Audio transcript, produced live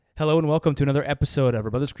Hello and welcome to another episode of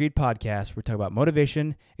our Brothers Creed podcast. We're talking about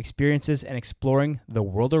motivation, experiences, and exploring the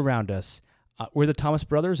world around us. We're the Thomas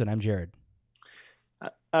Brothers, and I'm Jared.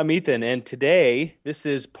 I'm Ethan, and today this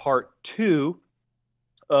is part 2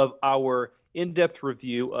 of our in-depth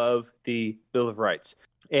review of the Bill of Rights.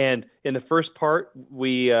 And in the first part,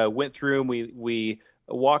 we went through and we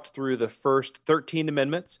walked through the first 13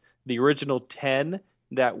 amendments, the original 10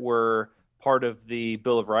 that were part of the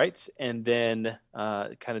Bill of Rights, and then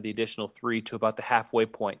kind of the additional 3 to about the halfway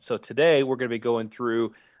point. So today we're going to be going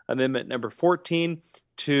through amendment number 14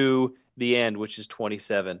 to the end, which is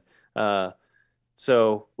 27.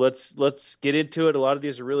 So let's get into it. A lot of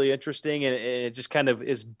these are really interesting, and it just kind of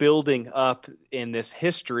is building up in this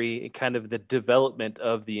history and kind of the development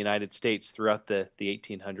of the United States throughout the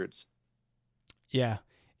 1800s. Yeah,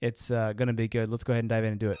 it's going to be good. Let's go ahead and dive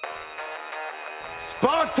in and do it.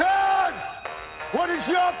 Spartans! What is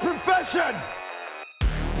your profession?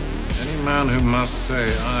 Any man who must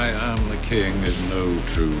say, I am the king, is no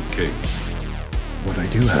true king. What I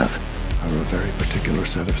do have are a very particular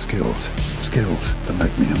set of skills. Skills that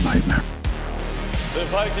make me a nightmare.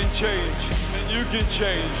 If I can change, and you can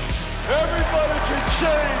change, everybody can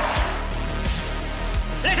change!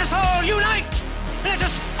 Let us all unite! Let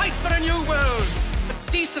us fight for a new world!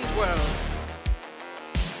 A decent world!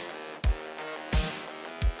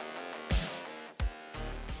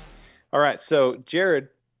 All right, so Jared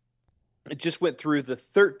just went through the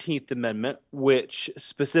 13th Amendment, which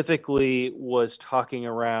specifically was talking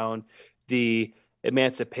around the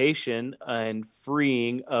emancipation and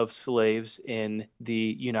freeing of slaves in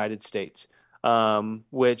the United States,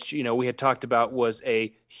 which, we had talked about was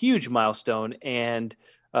a huge milestone and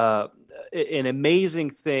an amazing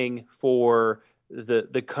thing for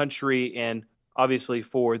the country and obviously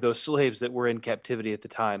for those slaves that were in captivity at the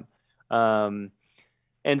time.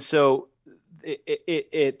 And so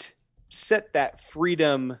it set that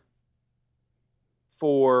freedom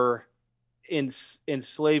for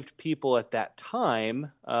enslaved people at that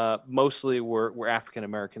time, mostly were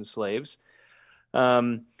African-American slaves.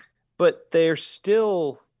 But they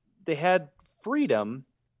had freedom,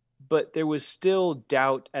 but there was still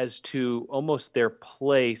doubt as to almost their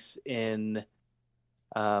place in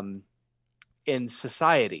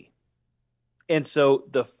society. And so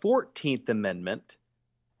the 14th Amendment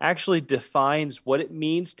actually defines what it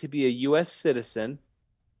means to be a U.S. citizen,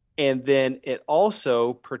 and then it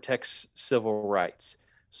also protects civil rights.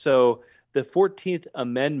 So the 14th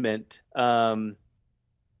Amendment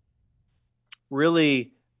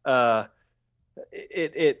really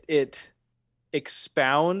it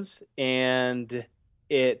expounds and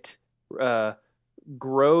it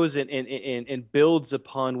grows and builds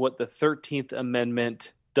upon what the 13th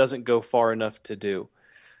Amendment doesn't go far enough to do.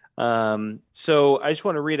 So I just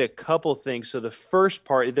want to read a couple things. So the first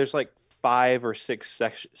part, there's like 5 or 6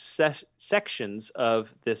 sections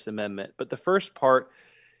of this amendment, but the first part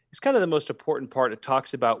is kind of the most important part. It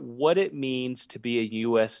talks about what it means to be a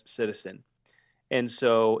U.S. citizen. And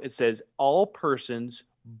so it says, all persons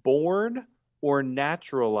born or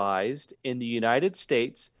naturalized in the United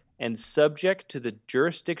States and subject to the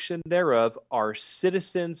jurisdiction thereof are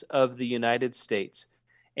citizens of the United States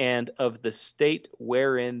and of the state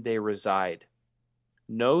wherein they reside.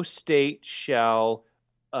 No state shall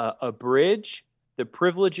abridge the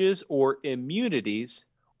privileges or immunities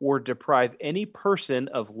or deprive any person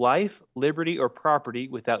of life, liberty, or property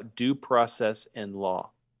without due process and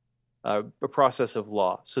law. A process of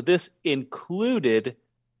law. So this included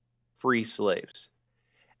free slaves.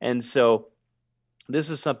 And so this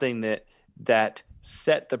is something that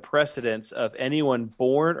set the precedence of anyone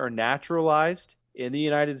born or naturalized in the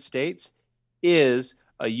United States is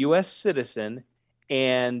a U.S. citizen,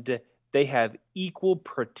 and they have equal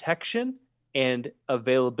protection and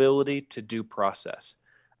availability to due process.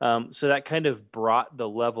 So that kind of brought the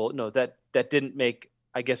level. No, that didn't make.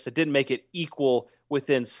 I guess it didn't make it equal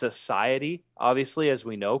within society, obviously, as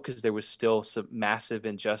we know, because there was still some massive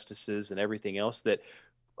injustices and everything else that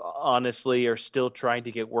honestly are still trying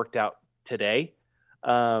to get worked out today.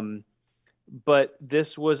 But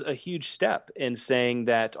this was a huge step in saying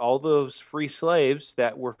that all those free slaves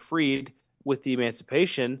that were freed with the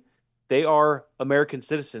emancipation, they are American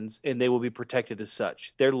citizens and they will be protected as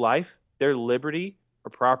such. Their life, their liberty or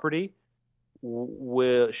property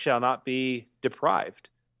shall not be deprived,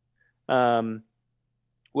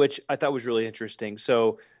 which I thought was really interesting.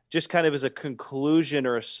 So just kind of as a conclusion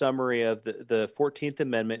or a summary of the 14th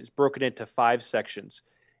Amendment is broken into 5 sections.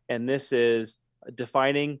 And this is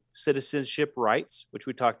defining citizenship rights, which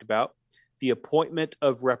we talked about, the appointment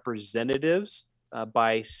of representatives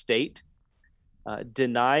by state,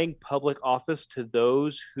 denying public office to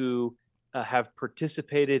those who have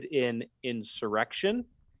participated in insurrection,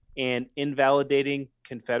 and invalidating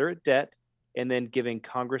Confederate debt, and then giving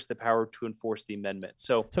Congress the power to enforce the amendment.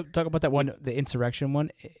 So talk about that one, the insurrection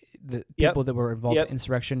one, the people that were involved in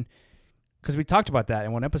insurrection, because we talked about that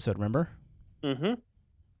in one episode, remember? Mm-hmm.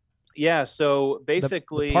 Yeah, so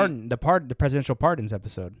basically... The presidential pardons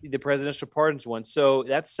episode. The presidential pardons one. So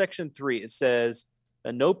that's Section 3. It says,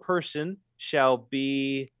 no person shall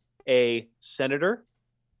be a senator,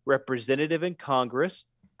 representative in Congress,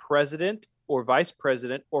 president or vice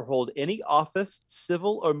president, or hold any office,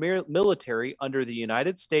 civil or military, under the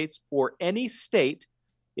United States or any state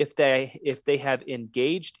if they have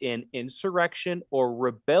engaged in insurrection or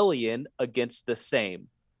rebellion against the same.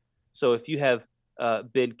 So if you have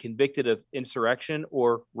been convicted of insurrection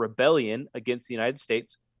or rebellion against the United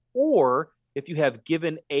States, or if you have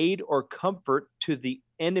given aid or comfort to the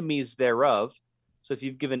enemies thereof, so if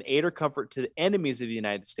you've given aid or comfort to the enemies of the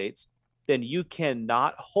United States, then you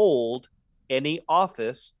cannot hold any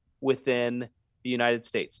office within the United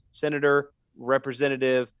States. Senator,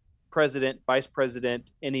 representative, president, vice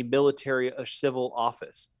president, any military or civil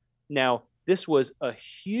office. Now, this was a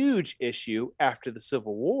huge issue after the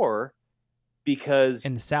Civil War because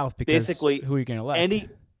in the South, because basically who are you going to elect?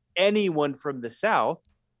 Anyone from the South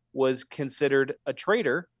was considered a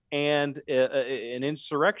traitor and an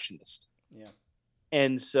insurrectionist. Yeah.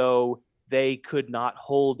 And so they could not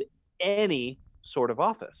hold any sort of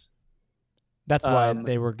office. That's why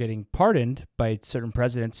they were getting pardoned by certain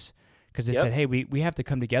presidents, because they said, hey, we have to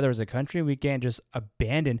come together as a country. We can't just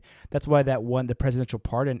abandon. That's why the presidential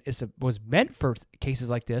pardon was meant for cases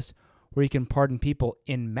like this, where you can pardon people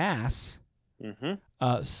in mass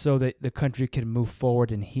so that the country can move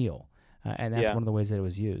forward and heal. And that's one of the ways that it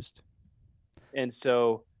was used. And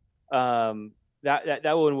so that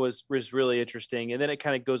one was really interesting. And then it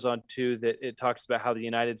kind of goes on to that. It talks about how the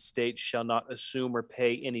United States shall not assume or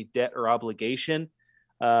pay any debt or obligation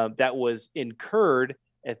that was incurred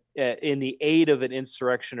in the aid of an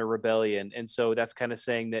insurrection or rebellion. And so that's kind of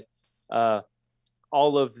saying that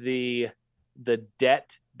all of the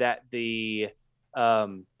debt that the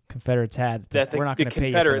Confederates had, we're not going to pay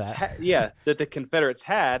you for that. That the Confederates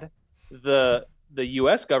had, the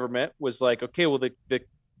U.S. government was like, okay, well,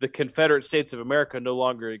 the Confederate States of America no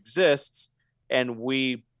longer exists, and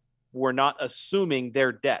we're not assuming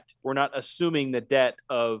their debt. We're not assuming the debt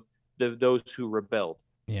of those who rebelled.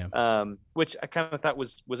 Yeah. Which I kind of thought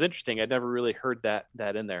was interesting. I'd never really heard that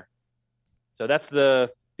in there. So that's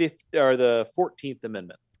the 14th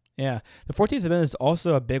Amendment. Yeah. The 14th Amendment is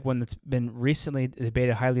also a big one that's been recently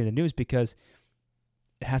debated highly in the news because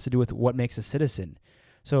it has to do with what makes a citizen.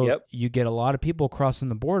 So you get a lot of people crossing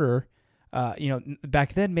the border.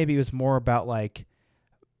 Back then maybe it was more about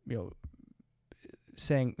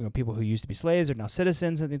saying people who used to be slaves are now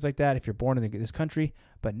citizens and things like that if you're born in this country.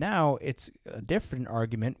 But now it's a different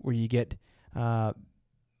argument where you get a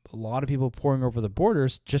lot of people pouring over the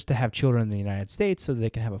borders just to have children in the United States so that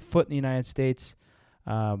they can have a foot in the United States.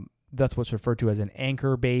 That's what's referred to as an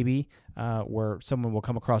anchor baby, where someone will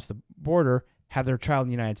come across the border, have their child in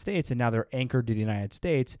the United States, and now they're anchored to the United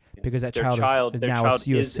States because that child is now a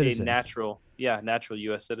U.S. citizen. A natural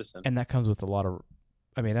U.S. citizen. And that comes with a lot of,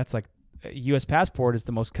 that's like a U.S. passport is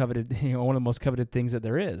the most coveted, one of the most coveted things that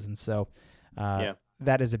there is. And so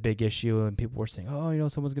that is a big issue. And people were saying,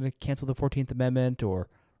 someone's going to cancel the 14th Amendment or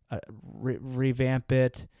revamp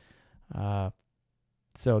it.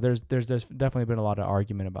 So there's definitely been a lot of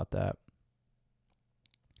argument about that.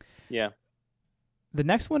 Yeah. The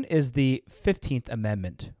next one is the 15th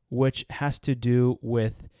Amendment, which has to do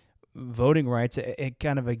with voting rights. It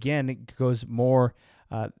kind of, again, it goes more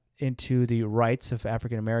into the rights of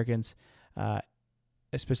African Americans,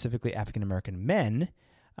 specifically African American men.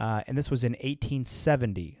 And this was in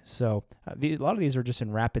 1870. So a lot of these are just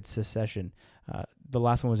in rapid succession. The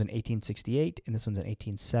last one was in 1868, and this one's in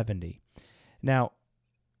 1870. Now,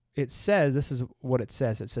 it says, this is what it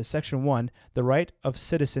says. It says, Section 1, the right of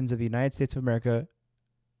citizens of the United States of America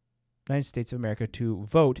to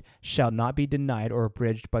vote shall not be denied or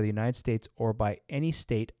abridged by the United States or by any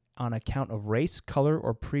state on account of race, color,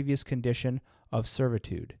 or previous condition of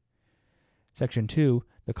servitude. Section 2,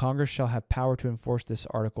 the Congress shall have power to enforce this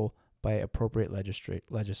article by appropriate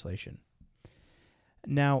legislation.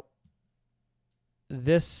 Now,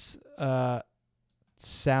 this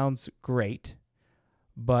sounds great,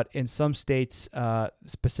 but in some states,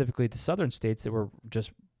 specifically the southern states that were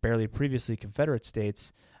just barely previously Confederate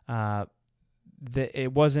states,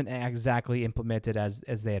 it wasn't exactly implemented as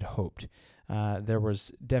they had hoped. There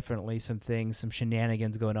was definitely some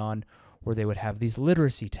shenanigans going on where they would have these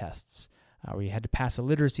literacy tests or you had to pass a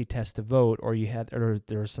literacy test to vote, or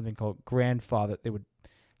there was something called grandfather. They would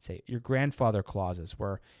say your grandfather clauses,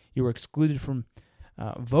 where you were excluded from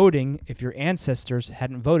voting if your ancestors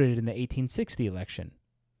hadn't voted in the 1860 election,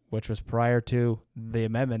 which was prior to the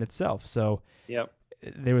amendment itself. So Yep.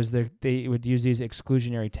 they would use these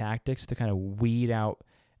exclusionary tactics to kind of weed out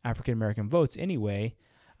African American votes anyway,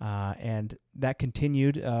 and that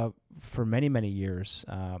continued for many, many years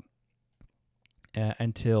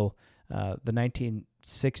until the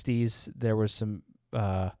 1960s. There was some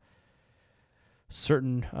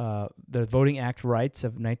certain the Voting Act rights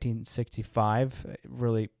of 1965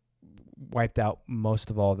 really wiped out most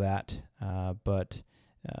of all that, but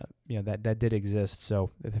that did exist.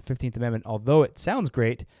 So the 15th Amendment, although it sounds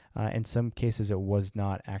great, in some cases it was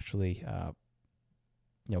not actually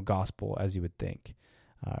gospel as you would think.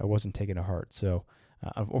 It wasn't taken to heart. So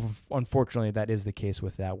unfortunately, that is the case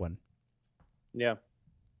with that one. Yeah.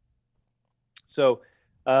 So,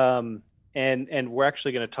 and we're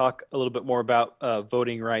actually going to talk a little bit more about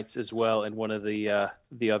voting rights as well in one of the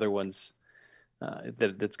other ones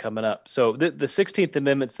that's coming up. So the 16th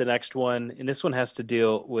Amendment's the next one, and this one has to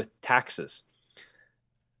deal with taxes.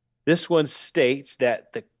 This one states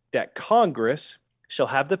that that Congress shall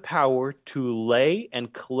have the power to lay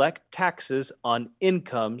and collect taxes on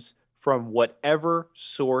incomes from whatever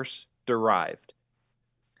source derived.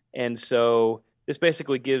 And so this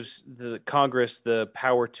basically gives the Congress the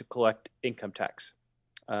power to collect income tax.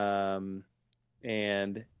 And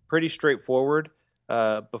pretty straightforward.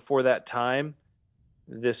 Before that time,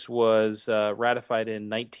 this was ratified in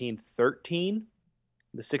 1913,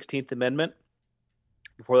 the 16th Amendment.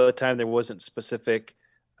 Before that time, there wasn't specific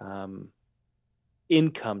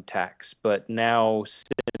income tax, but now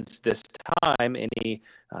since this time, any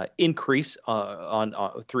increase on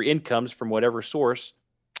through incomes from whatever source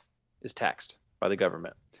is taxed by the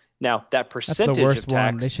government. Now that percentage That's the worst of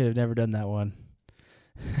tax, one. They should have never done that one.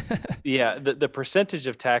 yeah, the percentage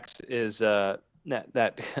of tax is that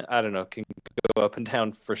I don't know, can go up and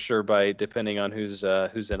down for sure by depending on who's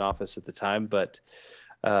in office at the time, but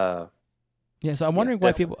yeah. So I'm wondering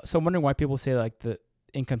why people say like the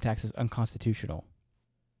income tax is unconstitutional.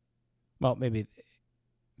 Well, maybe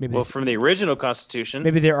from the original Constitution,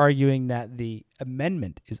 maybe they're arguing that the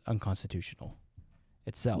amendment is unconstitutional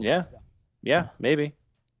itself. Yeah, maybe.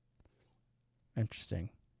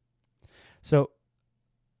 Interesting. So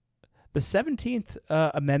the 17th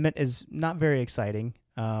Amendment is not very exciting,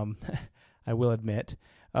 I will admit.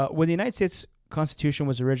 When the United States Constitution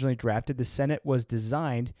was originally drafted, the Senate was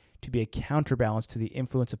designed to be a counterbalance to the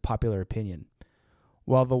influence of popular opinion.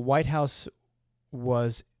 While the White House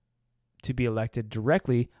was to be elected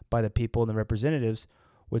directly by the people and the representatives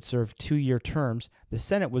would serve 2-year terms, the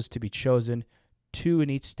Senate was to be chosen, 2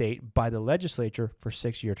 in each state, by the legislature for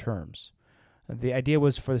 6-year terms. The idea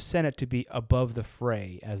was for the Senate to be above the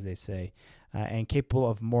fray, as they say, and capable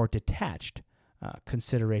of more detached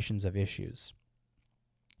considerations of issues.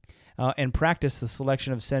 In practice, the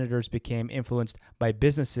selection of senators became influenced by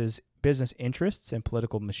business interests and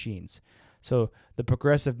political machines. So the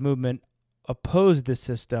progressive movement opposed this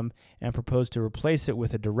system and proposed to replace it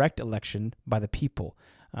with a direct election by the people.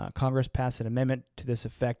 Congress passed an amendment to this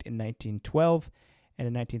effect in 1912, and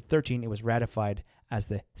in 1913 it was ratified as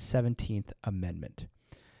the 17th Amendment.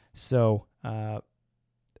 So that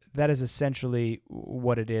is essentially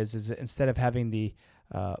what it is. Is instead of having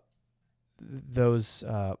those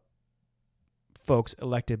folks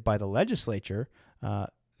elected by the legislature,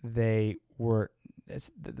 they were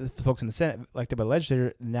the folks in the Senate elected by the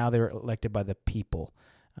legislature. Now they were elected by the people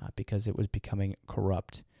because it was becoming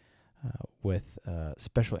corrupt with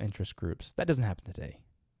special interest groups. That doesn't happen today.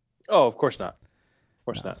 Oh, of course not. Of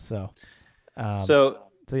course not. So yeah,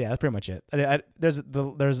 that's pretty much it. I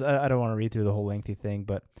don't want to read through the whole lengthy thing,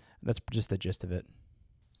 but that's just the gist of it.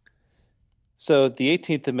 So the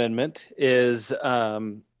 18th Amendment is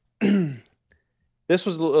this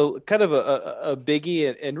was kind of a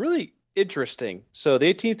biggie and really interesting. So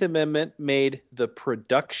the 18th Amendment made the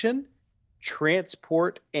production,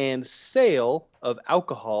 transport, and sale of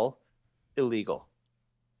alcohol illegal.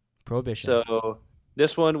 Prohibition. So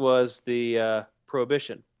this one was the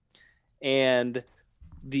prohibition. And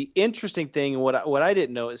the interesting thing, what I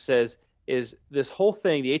didn't know, it says, is this whole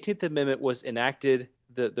thing, the 18th Amendment was enacted,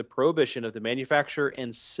 the prohibition of the manufacture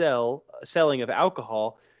and selling of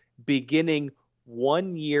alcohol beginning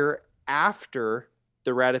 1 year after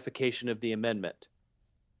the ratification of the amendment.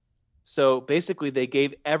 So basically they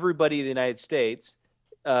gave everybody in the United States,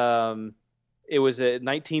 it was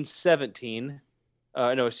 1917.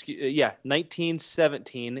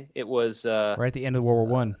 1917. It was right at the end of World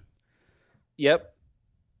War I. Yep.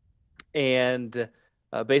 and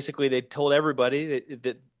basically they told everybody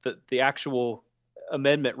that the actual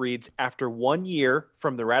amendment reads, after 1 year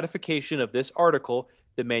from the ratification of this article,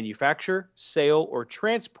 the manufacture, sale, or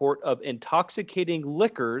transport of intoxicating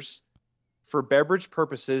liquors for beverage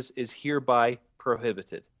purposes is hereby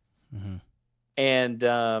prohibited. Mm-hmm. And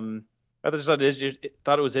I just thought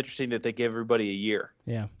it was interesting that they gave everybody a year.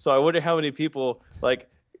 Yeah. So I wonder how many people like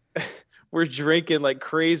were drinking like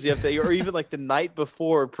crazy up there, or even like the night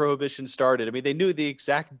before Prohibition started. I mean, they knew the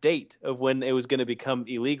exact date of when it was going to become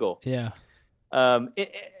illegal. Yeah.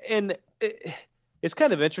 It's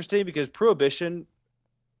kind of interesting because Prohibition,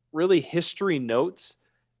 really, history notes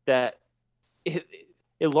that it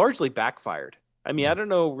largely backfired. I mean, I don't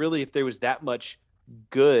know really if there was that much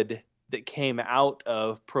good that came out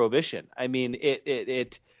of Prohibition. I mean,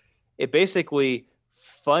 it basically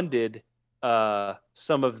funded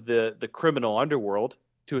some of the criminal underworld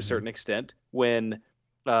to a certain extent when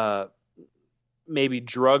maybe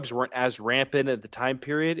drugs weren't as rampant at the time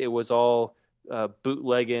period. It was all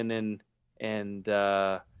bootlegging and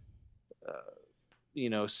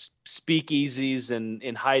speakeasies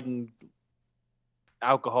and hiding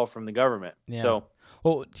alcohol from the government. Yeah. So,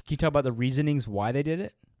 well, can you talk about the reasonings why they did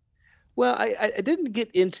it? well, I didn't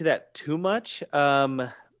get into that too much. I'm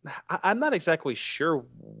not exactly sure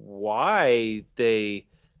why they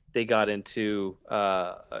got into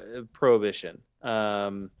Prohibition.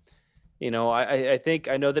 I think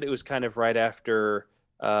I know that it was kind of right after.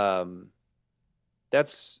 So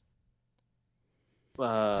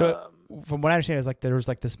from what I understand, is like there was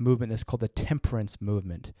like this movement that's called the temperance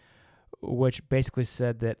movement, which basically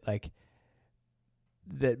said that like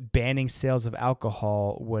that banning sales of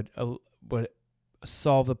alcohol would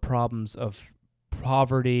solve the problems of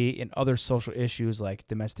poverty and other social issues like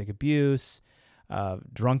domestic abuse,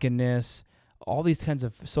 drunkenness, all these kinds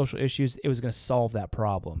of social issues. It was going to solve that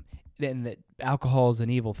problem. Then that alcohol is an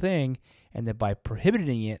evil thing, and that by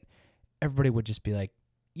prohibiting it, everybody would just be like,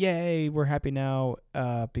 yay, we're happy now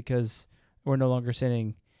because we're no longer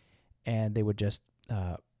sinning, and they would just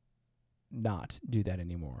not do that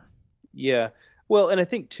anymore. Yeah. Well, and I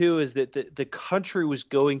think too is that the country was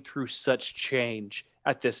going through such change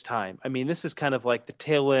at this time. I mean, this is kind of like the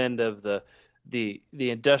tail end of the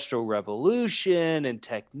Industrial Revolution and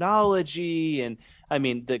technology, and I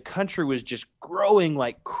mean, the country was just growing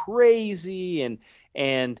like crazy,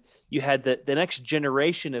 and you had the next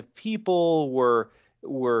generation of people were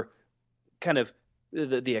kind of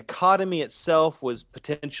the economy itself was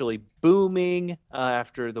potentially booming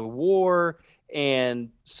after the war, and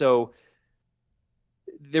so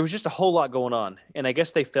there was just a whole lot going on. And I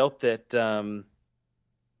guess they felt that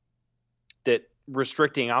that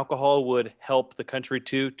restricting alcohol would help the country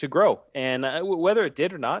to grow. And whether it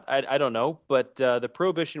did or not, I don't know. But the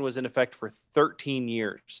prohibition was in effect for 13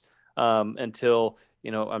 years until,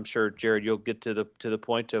 I'm sure, Jared, you'll get to the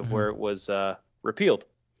point of where it was repealed.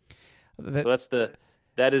 So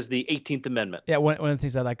that is the 18th Amendment. Yeah, one of the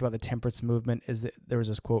things I liked about the temperance movement is that there was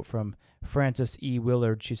this quote from Frances E.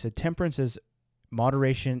 Willard. She said, "Temperance is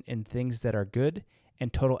moderation in things that are good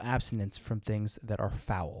and total abstinence from things that are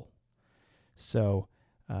foul." So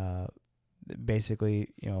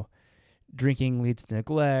basically, drinking leads to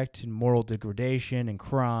neglect and moral degradation and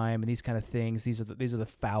crime and these kind of things. These are the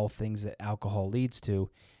foul things that alcohol leads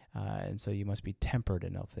to, and so you must be tempered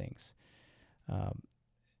in all things.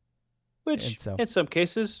 Which, in some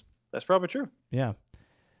cases, that's probably true. Yeah.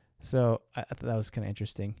 So I thought that was kind of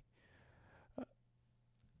interesting.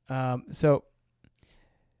 So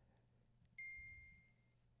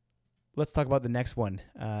let's talk about the next one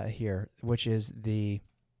here, which is the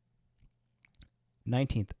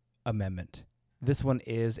 19th Amendment. This one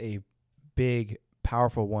is a big,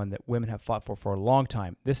 powerful one that women have fought for a long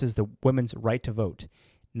time. This is the women's right to vote,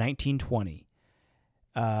 1920.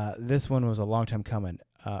 This one was a long time coming.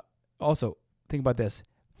 Also, think about this.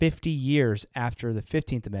 50 years after the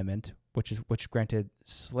 15th Amendment, which granted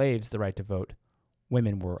slaves the right to vote,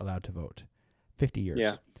 women were allowed to vote. 50 years.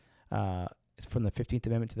 Yeah. It's from the 15th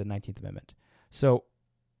Amendment to the 19th Amendment. So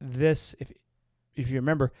this, if you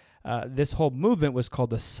remember, this whole movement was called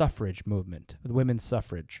the suffrage movement, the women's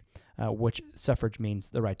suffrage, which suffrage means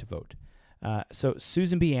the right to vote. So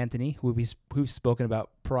Susan B. Anthony, who we've spoken about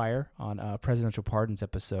prior on a presidential pardons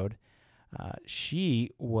episode, she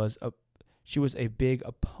was a big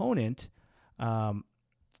opponent of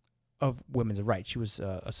women's rights. She was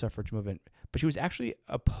a suffrage movement, but she was actually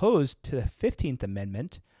opposed to the 15th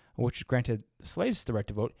Amendment, which granted slaves the right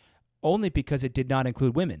to vote, only because it did not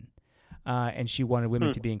include women, and she wanted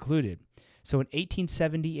women to be included. So in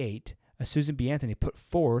 1878, Susan B. Anthony put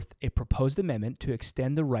forth a proposed amendment to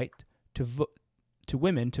extend the right to to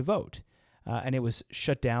women to vote, and it was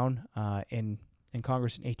shut down in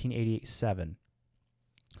Congress in 1887.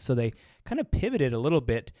 So they kind of pivoted a little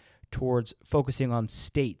bit towards focusing on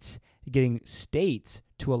states, getting states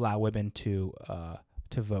to allow women to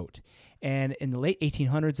vote. And in the late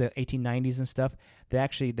 1800s, the 1890s and stuff,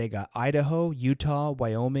 they got Idaho, Utah,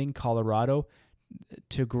 Wyoming, Colorado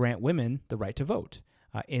to grant women the right to vote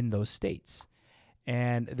in those states.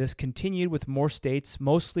 And this continued with more states,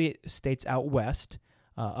 mostly states out west,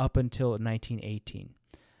 up until 1918.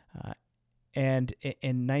 And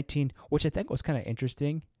which I think was kind of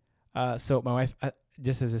interesting. So my wife,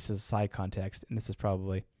 just as this is side context, and this is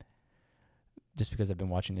probably just because I've been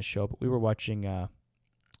watching this show, but we were watching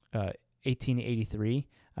 1883,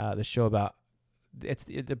 the show about, it's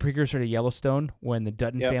the precursor to Yellowstone, when the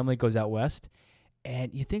Dutton family goes out west.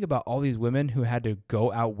 And you think about all these women who had to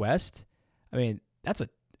go out west. I mean, that's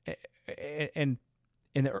in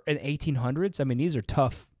the 1800s. I mean, these are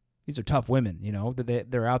tough women, that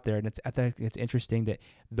they're out there. And I think it's interesting that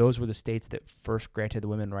those were the states that first granted the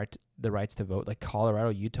women the rights to vote, like Colorado,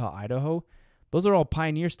 Utah, Idaho. Those are all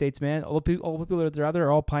pioneer states, man. All the people that are out there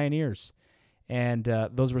are all pioneers. And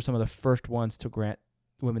those were some of the first ones to grant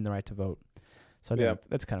women the right to vote. So I think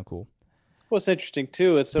that's kind of cool. What's interesting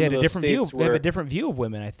too is some of those states they have a different view of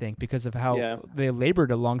women, I think, because of how they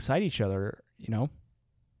labored alongside each other.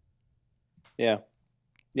 Yeah.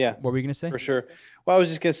 What were you going to say? For sure. Well, I was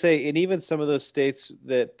just going to say, and even some of those states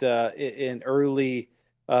that in early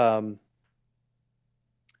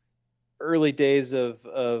days of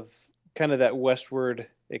kind of that westward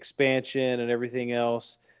expansion and everything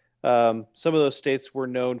else, some of those states were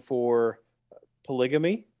known for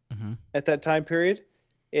polygamy at that time period.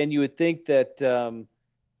 And you would think that or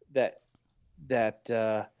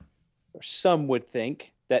some would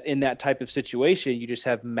think that in that type of situation, you just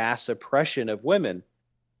have mass oppression of women.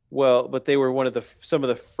 Well, but they were some of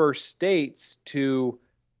the first states to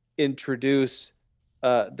introduce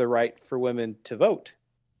the right for women to vote.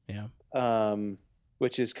 Yeah.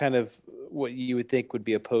 Which is kind of what you would think would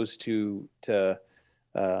be opposed to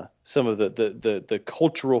some of the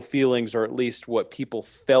cultural feelings, or at least what people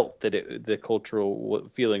felt that the cultural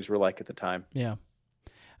feelings were like at the time. Yeah.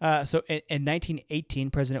 So in 1918,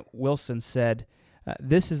 President Wilson said,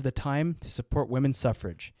 "This is the time to support women's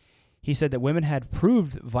suffrage." He said that women had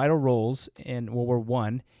proved vital roles in World War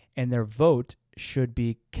I, and their vote should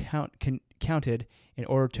be counted in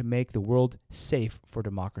order to make the world safe for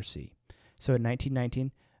democracy. So in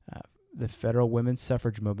 1919, the Federal Women's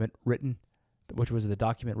Suffrage Movement, which was the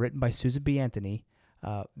document written by Susan B. Anthony,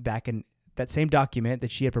 back in that same document that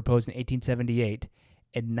she had proposed in 1878,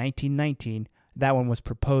 in 1919, that one was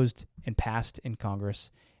proposed and passed in Congress,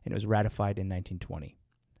 and it was ratified in 1920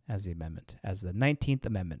 as the 19th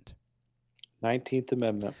Amendment. 19th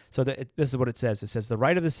Amendment. So this is what it says. It says, the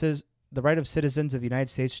right of citizens of the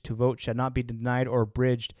United States to vote shall not be denied or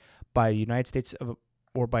abridged by the United States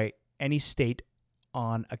or by any state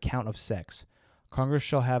on account of sex. Congress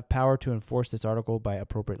shall have power to enforce this article by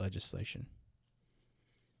appropriate legislation.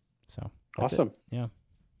 So awesome. It. Yeah.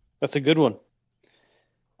 That's a good one.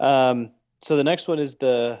 So the next one is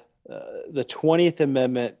the 20th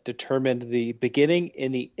Amendment determined the beginning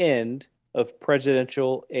and the end of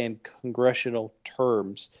presidential and congressional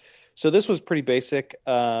terms. So this was pretty basic.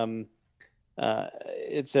 It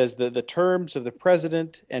says that the terms of the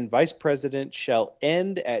president and vice president shall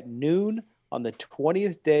end at noon on the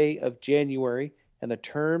 20th day of January, and the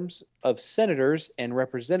terms of senators and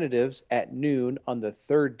representatives at noon on the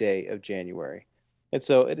 3rd day of January. And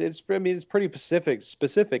so it's pretty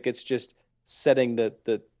specific. It's just setting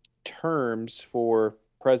the terms for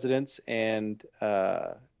presidents and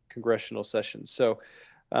congressional sessions. So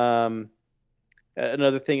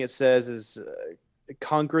another thing it says is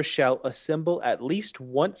Congress shall assemble at least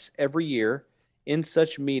once every year. In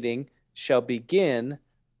such meeting shall begin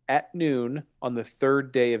at noon on the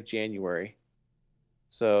 3rd day of January.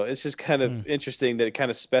 So it's just kind of interesting that it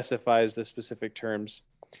kind of specifies the specific terms.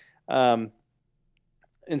 And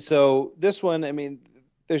so this one, I mean,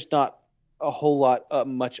 there's not a whole lot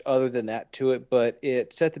much other than that to it, but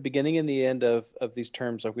it set the beginning and the end of these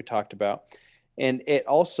terms like we talked about. And it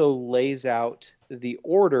also lays out the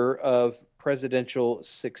order of presidential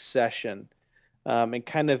succession, and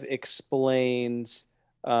kind of explains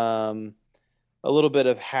a little bit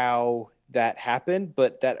of how that happened,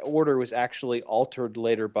 but that order was actually altered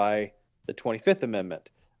later by the 25th Amendment,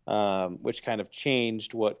 which kind of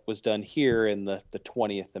changed what was done here in the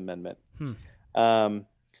 20th Amendment.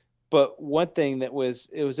 But one thing that was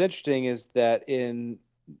interesting is that in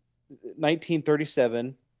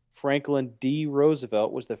 1937, Franklin D.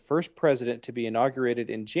 Roosevelt was the first president to be inaugurated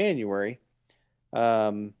in January,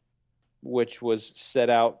 which was set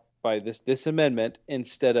out by this amendment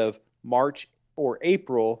instead of March or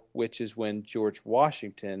April, which is when George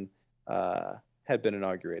Washington had been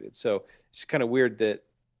inaugurated. So it's kind of weird that,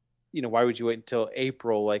 why would you wait until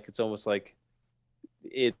April? Like, it's almost like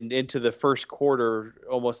into the first quarter,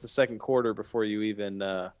 almost the second quarter, before you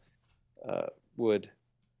even would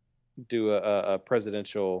do a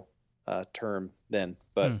presidential term then.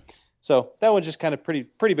 But so that one's just kind of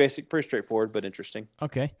pretty basic, pretty straightforward, but interesting.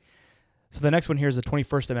 Okay. So the next one here is the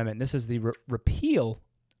 21st Amendment. This is the repeal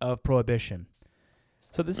of prohibition.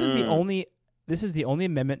 So this is the only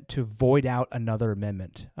amendment to void out another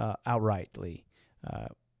amendment outrightly.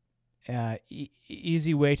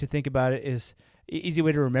 Easy way to think about it is easy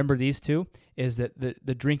way to remember these two is that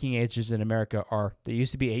the drinking ages in America they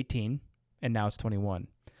used to be 18 and now it's 21.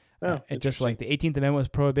 And just like the 18th Amendment was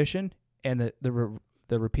prohibition and the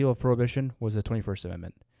repeal of prohibition was the 21st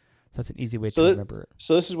Amendment. So that's an easy way to remember it.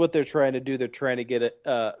 So this is what they're trying to do. They're trying to get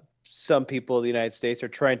some people in the United States are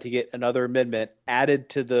trying to get another amendment added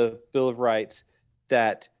to the Bill of Rights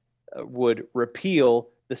that would repeal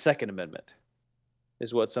the Second Amendment,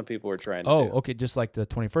 is what some people are trying to do. Oh, okay. Just like the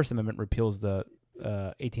 21st Amendment repeals the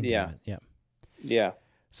 18th Amendment. Yeah. Yeah.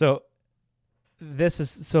 So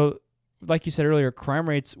like you said earlier, crime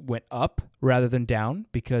rates went up rather than down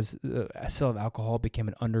because the sale of alcohol became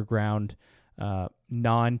an underground,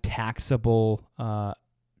 non-taxable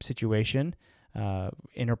situation,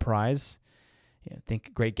 enterprise.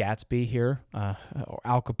 Think Great Gatsby here, or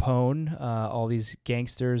Al Capone, all these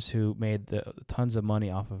gangsters who made tons of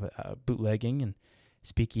money off of bootlegging and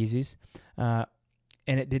speakeasies. And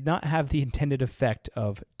it did not have the intended effect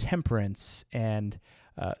of temperance and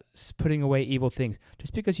putting away evil things.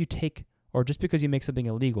 Just because you make something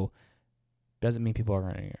illegal doesn't mean people are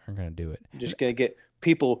going to do it. You're just going to get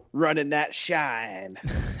people running that shine.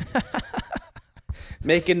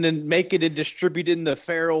 making and distributing the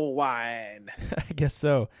feral wine. I guess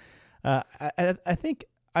so. I think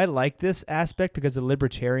I like this aspect because the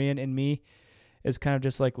libertarian in me is kind of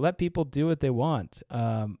just like, let people do what they want.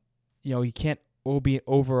 You can't be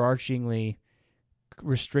overarchingly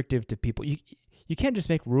restrictive to people. You can't just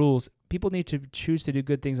make rules. People need to choose to do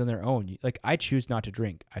good things on their own. Like, I choose not to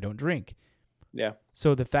drink. I don't drink. Yeah.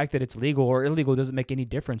 So the fact that it's legal or illegal doesn't make any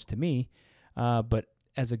difference to me. But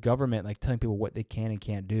as a government, like telling people what they can and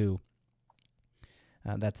can't do,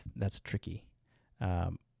 that's tricky.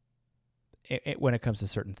 When it comes to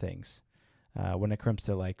certain things, when it comes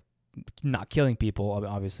to like not killing people,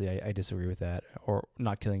 obviously I disagree with that, or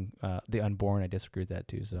not killing the unborn, I disagree with that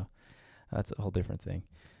too. So that's a whole different thing.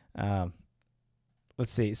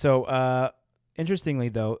 Let's see. So interestingly,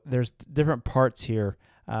 though, there's different parts here.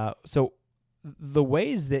 So the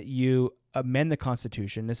ways that you amend the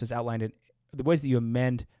Constitution, this is outlined in the ways that you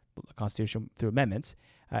amend the Constitution through amendments,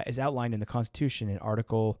 is outlined in the Constitution in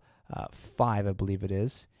Article 5, I believe it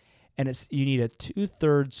is. And you need a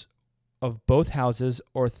 2/3 of both houses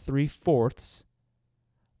or 3/4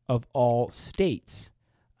 of all states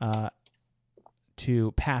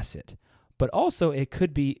to pass it. But also it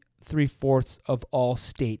could be 3/4 of all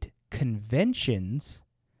state conventions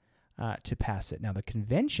to pass it. Now, the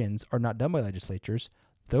conventions are not done by legislatures.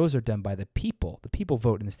 Those are done by the people. The people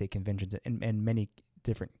vote in the state conventions in many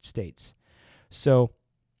different states. So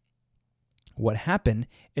what happened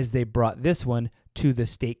is they brought this one to the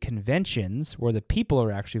state conventions where the people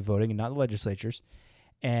are actually voting and not the legislatures.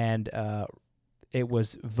 And it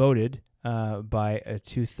was voted by a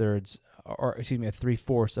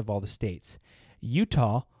 3/4 of all the states.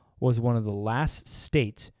 Utah was one of the last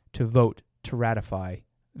states to vote to ratify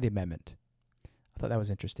the amendment. I thought that was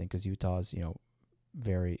interesting because Utah is,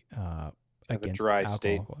 very against a dry alcohol.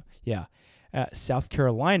 state. Yeah. South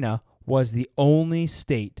Carolina was the only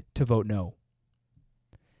state to vote no.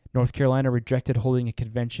 North Carolina rejected holding a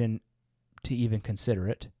convention to even consider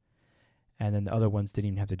it. And then the other ones didn't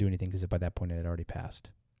even have to do anything because by that point it had already passed.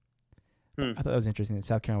 I thought that was interesting that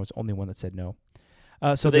South Carolina was the only one that said no.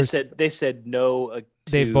 So they said no.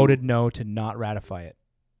 They voted no to not ratify it,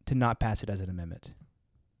 to not pass it as an amendment.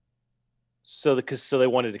 So they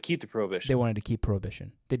wanted to keep the prohibition. They wanted to keep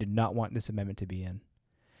prohibition. They did not want this amendment to be in.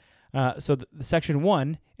 So the Section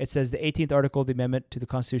 1, it says the 18th article of the amendment to the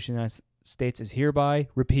Constitution of the United States is hereby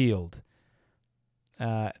repealed.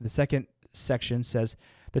 The second section says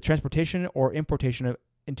the transportation or importation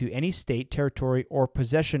into any state, territory, or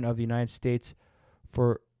possession of the United States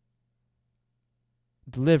for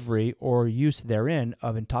delivery or use therein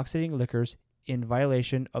of intoxicating liquors in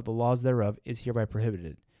violation of the laws thereof is hereby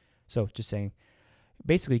prohibited. So just saying,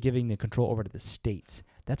 basically giving the control over to the states.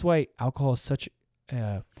 That's why alcohol is such,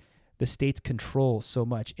 the states control so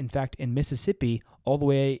much. In fact, in Mississippi, all the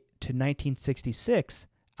way to 1966,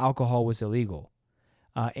 alcohol was illegal.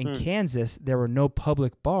 In Kansas, there were no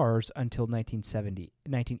public bars until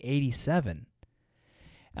 1987.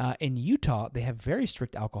 In Utah, they have very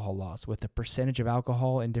strict alcohol laws with the percentage of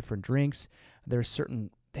alcohol in different drinks. They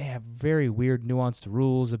have very weird nuanced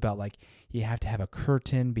rules about, like, you have to have a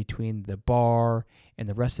curtain between the bar and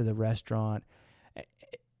the rest of the restaurant.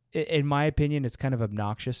 In my opinion, it's kind of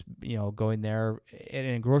obnoxious, going there. And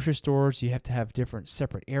in grocery stores, you have to have different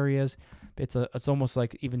separate areas. It's almost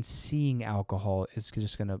like even seeing alcohol is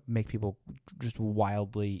just going to make people just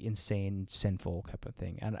wildly insane, sinful type of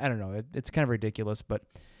thing. And I don't know, it's kind of ridiculous, but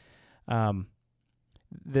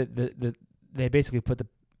they basically put the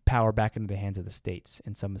power back into the hands of the states,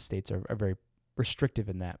 and some of the states are very restrictive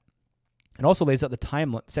in that. It also lays out the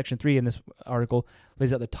timeline. Section 3 in this article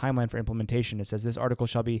lays out the timeline for implementation. It says this article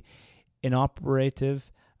shall be inoperative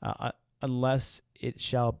unless it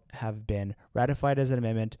shall have been ratified as an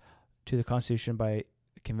amendment to the Constitution by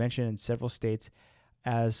the Convention in several states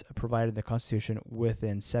as provided in the Constitution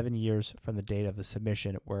within 7 years from the date of the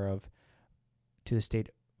submission whereof to the state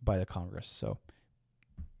by the Congress. So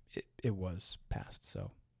it was passed.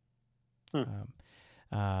 So, so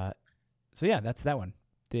yeah, that's that one.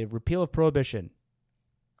 The repeal of prohibition.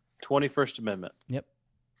 21st Amendment. Yep.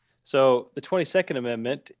 So the 22nd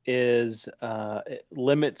Amendment it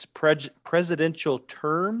limits presidential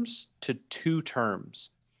terms to 2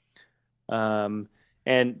 terms. And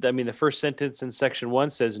I mean, the first sentence in Section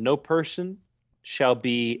 1 says, no person shall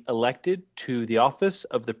be elected to the office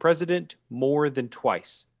of the president more than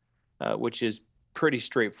twice, which is pretty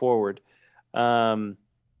straightforward. So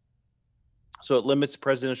it limits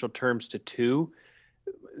presidential terms to 2.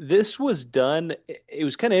 This was done, it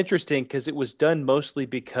was kind of interesting because it was done mostly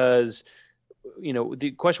because,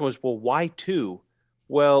 the question was, well, why 2?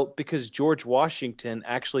 Well, because George Washington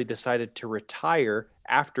actually decided to retire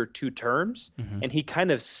after 2 terms, and he kind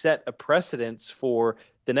of set a precedence for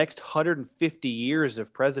the next 150 years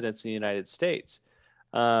of presidents in the United States.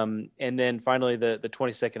 And then finally, the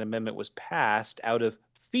 22nd Amendment was passed out of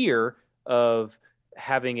fear of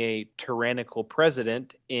having a tyrannical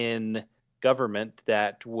president in government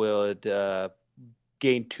that would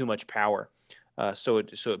gain too much power. So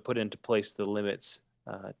it put into place the limits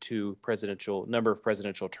to number of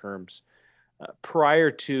presidential terms. Prior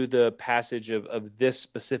to the passage of this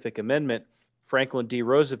specific amendment, Franklin D.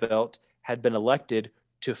 Roosevelt had been elected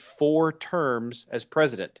to 4 terms as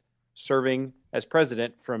president, serving as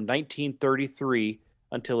president from 1933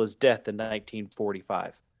 until his death in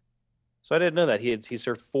 1945. So I didn't know that he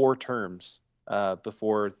served 4 terms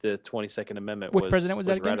before the 22nd Amendment Which president was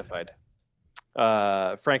that again? Ratified.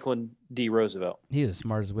 Franklin D. Roosevelt. He was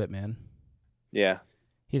smart as a whip, man. Yeah.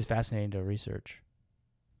 He's fascinating to research.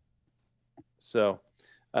 So,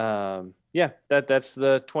 that's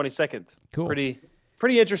the 22nd. Cool.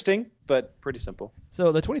 Pretty interesting, but pretty simple.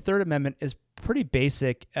 So the 23rd Amendment is pretty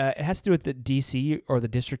basic. It has to do with the D.C. or the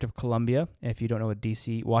District of Columbia, if you don't know what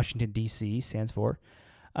Washington, D.C. stands for.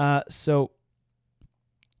 So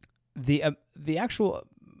the actual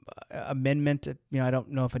amendment, I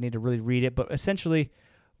don't know if I need to really read it, but essentially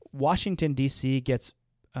Washington, D.C. gets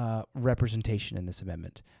representation in this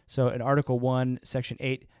amendment. So in Article 1, Section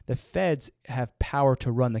 8, the feds have power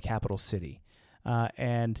to run the capital city.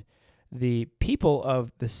 And the people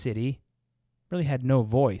of the city really had no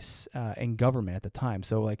voice in government at the time.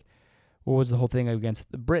 So, like, what was the whole thing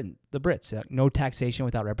against the Brits? No taxation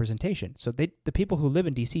without representation. So the people who live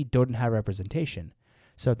in D.C. don't have representation.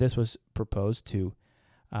 So this was proposed to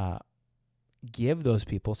give those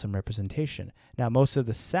people some representation. Now, most of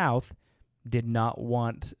the South did not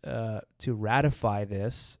want to ratify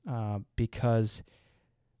this because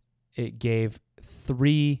it gave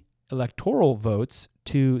 3 electoral votes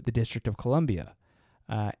to the District of Columbia.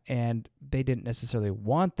 And they didn't necessarily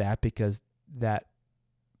want that because that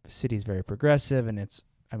city is very progressive, and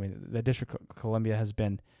the District of Columbia has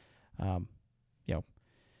been,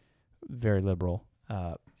 very liberal,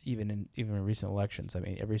 even in recent elections. I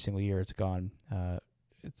mean, every single year it's gone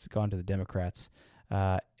to the Democrats,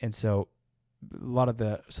 and so a lot of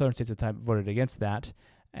the southern states at the time voted against that,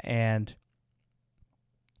 and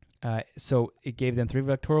so it gave them 3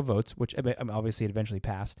 electoral votes, which obviously it eventually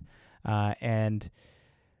passed. And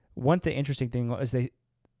one interesting thing is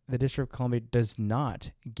the District of Columbia does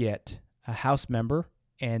not get a House member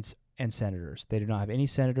and senators. They do not have any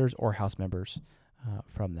senators or House members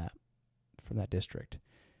from that district.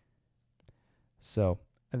 So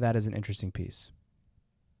that is an interesting piece.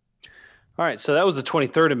 All right, so that was the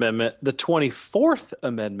 23rd Amendment. The 24th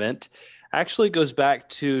Amendment Actually goes back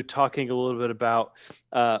to talking a little bit about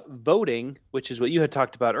voting, which is what you had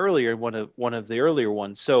talked about earlier, one of the earlier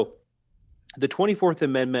ones. So the 24th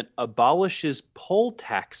Amendment abolishes poll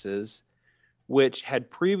taxes, which had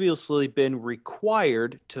previously been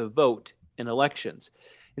required to vote in elections.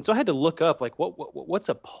 And so I had to look up, like, what's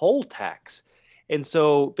a poll tax? And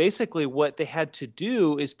so basically what they had to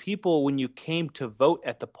do is people, when you came to vote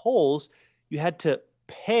at the polls, you had to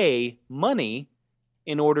pay money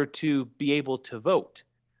in order to be able to vote.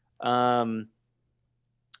 So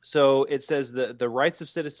it says the rights of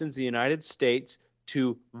citizens of the United States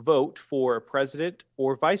to vote for a president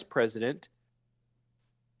or vice president,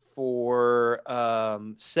 for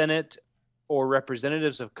Senate or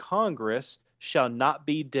representatives of Congress shall not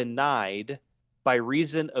be denied by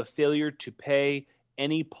reason of failure to pay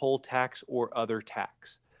any poll tax or other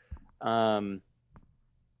tax. So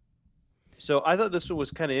I thought this one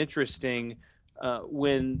was kind of interesting.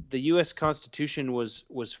 When the U.S. Constitution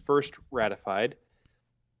was first ratified,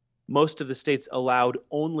 most of the states allowed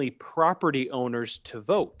only property owners to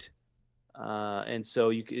vote. And so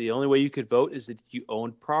the only way you could vote is that you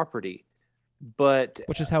owned property. But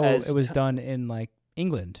which is how it was done in like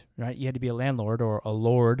England, right? You had to be a landlord or a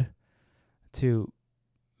lord to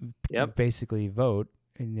basically vote,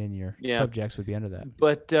 and then your subjects would be under that.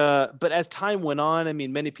 But as time went on, I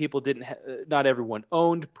mean, many people not everyone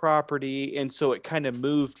owned property, and so it kind of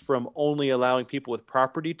moved from only allowing people with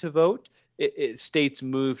property to vote. States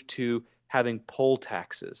moved to having poll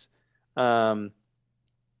taxes.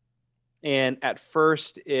 And at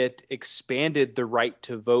first, it expanded the right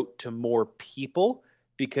to vote to more people,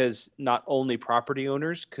 because not only property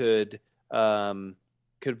owners could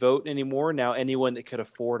vote anymore. Now, anyone that could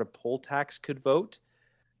afford a poll tax could vote.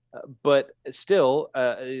 But still,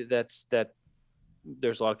 there's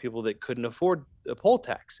a lot of people that couldn't afford a poll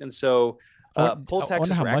tax, and so poll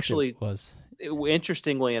taxes were actually,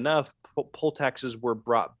 interestingly enough, poll taxes were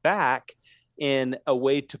brought back in a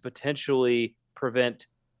way to potentially prevent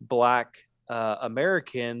Black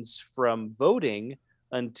Americans from voting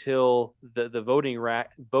until the Voting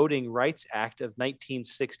Rights Act of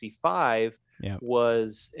 1965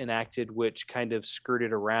 was enacted, which kind of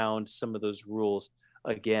skirted around some of those rules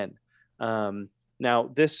again. Now,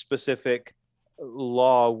 this specific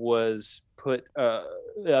law was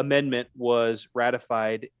amendment was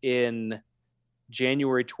ratified in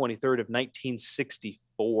January 23rd of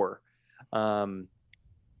 1964.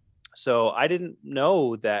 So I didn't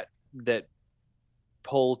know that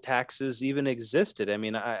poll taxes even existed. I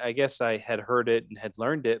mean, I guess I had heard it and had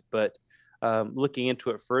learned it, but looking into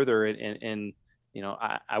it further, and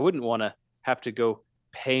I wouldn't want to have to go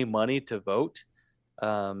pay money to vote.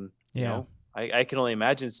 I can only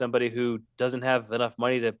imagine somebody who doesn't have enough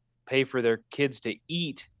money to pay for their kids to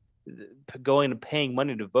eat, going and paying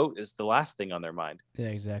money to vote is the last thing on their mind. Yeah,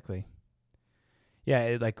 exactly. Yeah,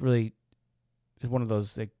 it like really is one of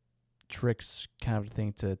those like tricks kind of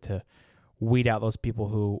thing to weed out those people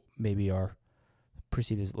who maybe are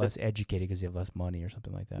perceived as less educated because they have less money or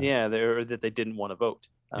something like that. Yeah, that they didn't want to vote,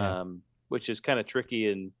 which is kind of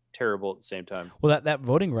tricky and terrible at the same time. Well, that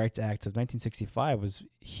Voting Rights Act of 1965 was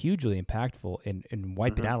hugely impactful in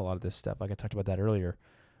wiping out a lot of this stuff. Like I talked about that earlier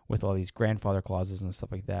with all these grandfather clauses and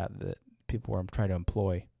stuff like that people were trying to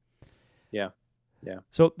employ. Yeah.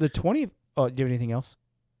 So the do you have anything else?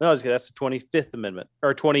 No, that's the 25th Amendment,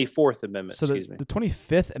 or 24th Amendment, so the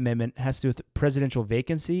 25th Amendment has to do with presidential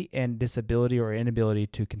vacancy and disability or inability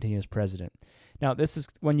to continue as president. Now, this is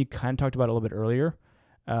one you kind of talked about a little bit earlier.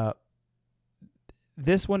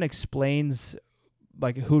 This one explains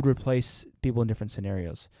like who would replace people in different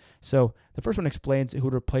scenarios. So the first one explains who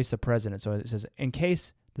would replace the president. So it says,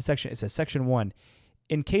 Section 1,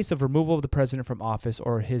 in case of removal of the president from office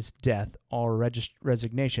or his death or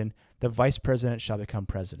resignation, the vice president shall become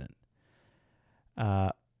president.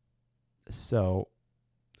 So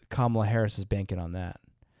Kamala Harris is banking on that.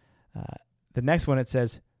 The next one, it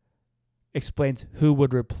says, explains who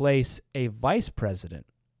would replace a vice president.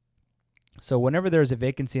 So whenever there is a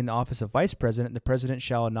vacancy in the office of vice president, the president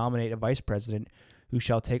shall nominate a vice president who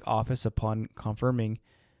shall take office upon confirmation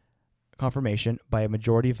by a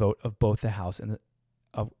majority vote of both the House and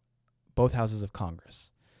of both houses of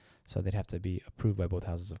Congress. So they'd have to be approved by both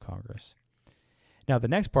houses of Congress. Now, the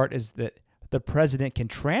next part is that the president can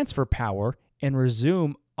transfer power and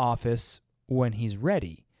resume office when he's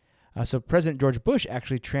ready. So President George Bush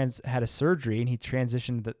actually had a surgery, and he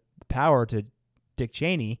transitioned the power to Dick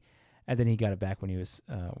Cheney, and then he got it back when he was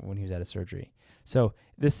out of surgery. So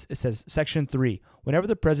it says Section 3: whenever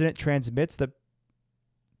the president transmits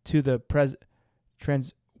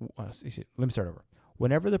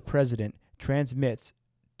Whenever the president transmits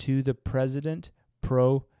to the President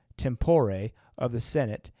pro tempore of the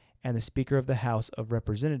Senate and the Speaker of the House of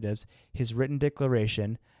Representatives his written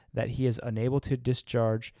declaration that he is unable to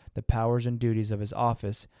discharge the powers and duties of his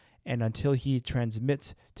office, and until he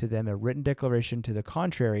transmits to them a written declaration to the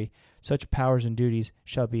contrary, such powers and duties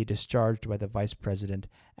shall be discharged by the Vice President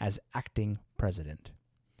as acting President.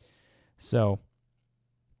 So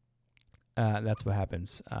that's what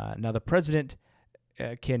happens. Now, the President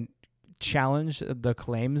can challenge the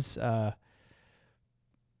claims,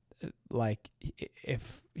 like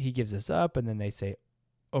if he gives this up and then they say,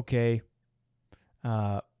 okay,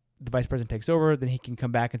 the Vice President takes over, then he can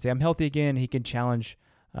come back and say, I'm healthy again. He can challenge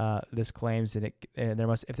this claims, and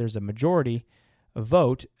if there's a majority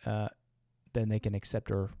vote, then they can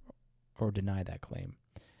accept or deny that claim.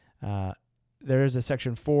 There is a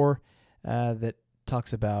Section 4 that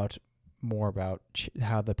talks about more about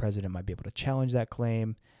how the president might be able to challenge that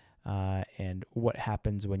claim, and what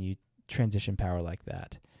happens when you transition power like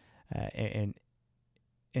that, and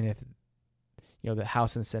if the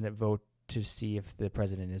House and Senate vote to see if the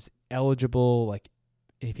president is eligible, like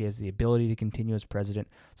if he has the ability to continue as president.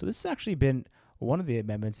 So this has actually been one of the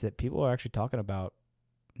amendments that people are actually talking about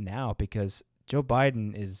now, because Joe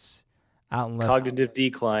Biden is out in left. Cognitive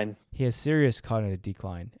decline. He has serious cognitive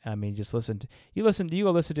decline. I mean, you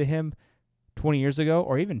go listen to him 20 years ago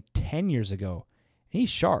or even 10 years ago, and he's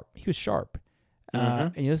sharp. He was sharp.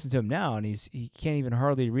 And you listen to him now, and he can't even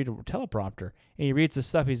hardly read a teleprompter, and he reads the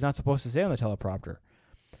stuff he's not supposed to say on the teleprompter.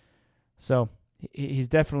 So he's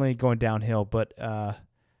definitely going downhill, but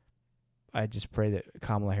I just pray that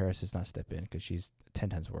Kamala Harris does not step in, because she's 10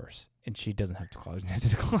 times worse, and she doesn't have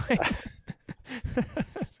cognitive decline.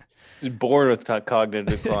 She's born with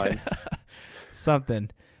cognitive decline. Something.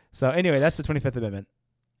 So anyway, that's the 25th Amendment.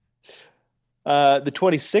 The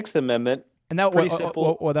 26th Amendment. And that pretty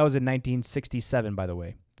simple. Well, that was in 1967, by the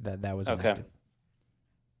way. That was enacted. Okay.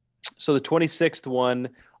 So the 26th one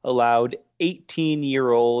allowed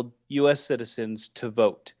 18-year-old U.S. citizens to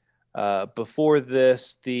vote. Before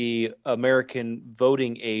this, the American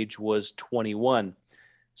voting age was 21.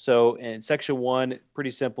 So in Section 1,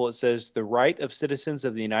 pretty simple. It says, the right of citizens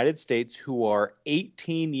of the United States who are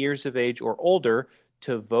 18 years of age or older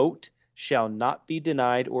to vote shall not be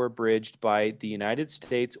denied or abridged by the United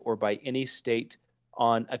States or by any state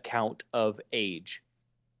on account of age.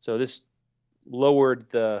 So this lowered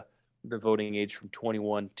the voting age from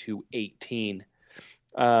 21 to 18.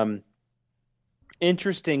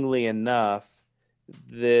 Interestingly enough,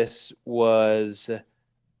 this was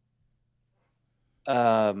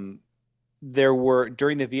there were,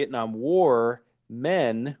 during the Vietnam War,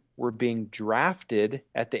 men were being drafted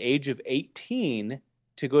at the age of 18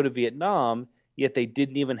 to go to Vietnam, yet they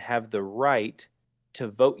didn't even have the right to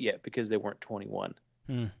vote yet because they weren't 21.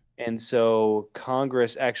 And so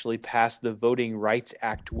Congress actually passed the Voting Rights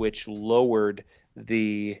Act, which lowered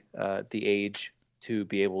the age to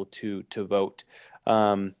be able to vote.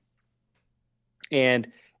 And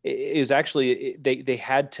it was actually, they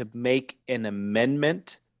had to make an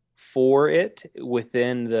amendment for it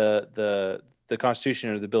within the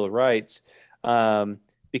Constitution or the Bill of Rights,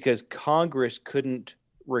 because Congress couldn't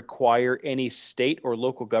require any state or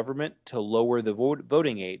local government to lower the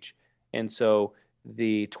voting age. And so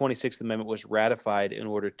the 26th Amendment was ratified in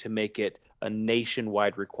order to make it a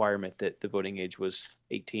nationwide requirement that the voting age was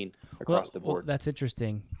 18 across the board. Well, that's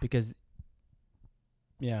interesting because,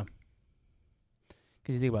 because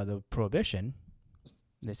you think about the Prohibition,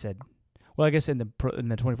 they said, well, I guess in the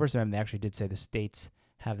 21st Amendment, they actually did say the states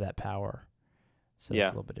have that power. So that's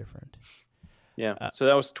a little bit different. Yeah. So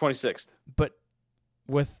that was 26th. But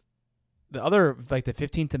with the other, like the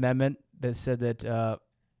 15th Amendment that said that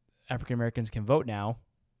African Americans can vote now,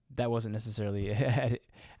 that wasn't necessarily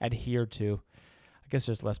adhered to. I guess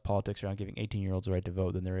there's less politics around giving 18-year-olds the right to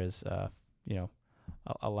vote than there is,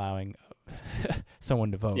 allowing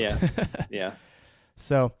someone to vote. Yeah. Yeah.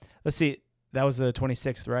 So let's see. That was the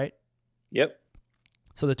 26th, right? Yep.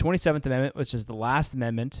 So the 27th Amendment, which is the last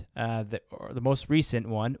amendment, or the most recent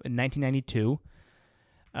one in 1992.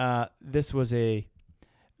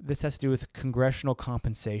 This has to do with congressional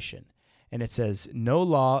compensation, and it says no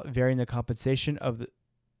law varying the compensation of the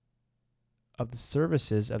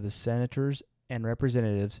services of the senators and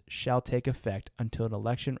representatives shall take effect until an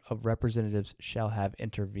election of representatives shall have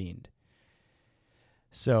intervened.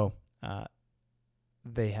 So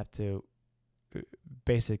they have to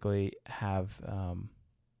basically have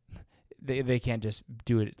they can't just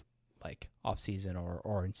do it like off season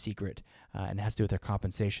or in secret, and it has to do with their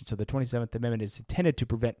compensation. So the 27th Amendment is intended to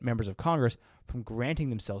prevent members of Congress from granting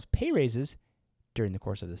themselves pay raises during the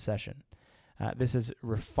course of the session. This is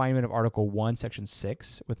refinement of Article 1, Section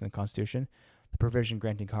 6 within the Constitution, the provision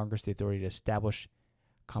granting Congress the authority to establish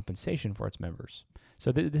compensation for its members.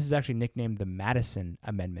 So this is actually nicknamed the Madison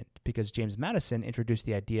Amendment because James Madison introduced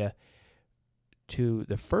the idea to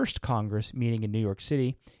the first Congress meeting in New York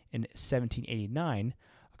City in 1789.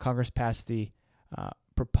 Congress passed the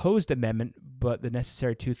proposed amendment, but the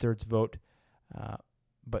necessary 2/3 vote,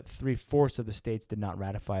 but 3/4 of the states did not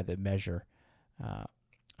ratify the measure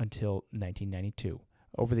until 1992.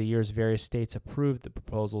 Over the years, various states approved the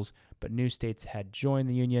proposals, but new states had joined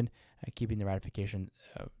the Union, keeping the ratification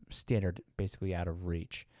standard basically out of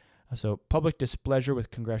reach. So public displeasure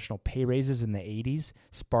with congressional pay raises in the 80s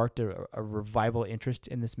sparked a revival interest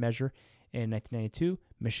in this measure. In 1992,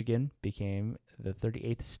 Michigan became the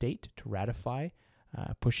 38th state to ratify,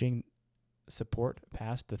 pushing support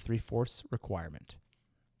past the 3/4 requirement.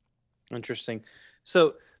 Interesting.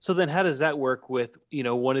 So then how does that work with,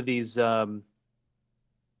 one of these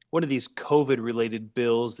COVID related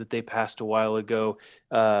bills that they passed a while ago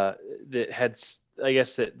that had, I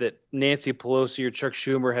guess that Nancy Pelosi or Chuck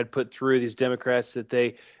Schumer had put through, these Democrats, that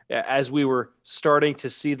they, as we were starting to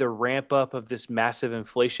see the ramp up of this massive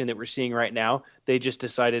inflation that we're seeing right now, they just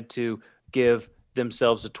decided to give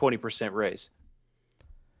themselves a 20% raise.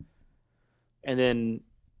 And then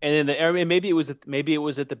maybe it was at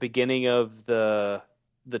the beginning of the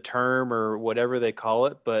term or whatever they call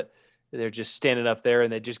it, but they're just standing up there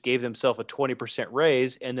and they just gave themselves a 20%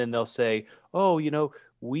 raise, and then they'll say, "Oh,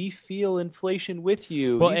 we feel inflation with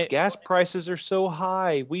you. These gas prices are so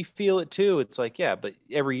high. We feel it too." It's like, yeah, but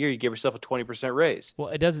every year you give yourself a 20% raise. Well,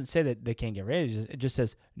 it doesn't say that they can't get raises. It just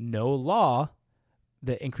says no law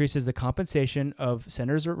that increases the compensation of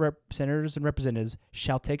senators and representatives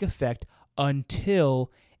shall take effect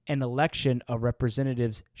until an election of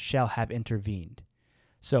representatives shall have intervened.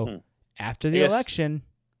 So after the election,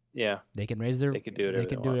 they can raise their. They can do whatever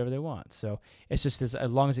do whatever they want. So it's just as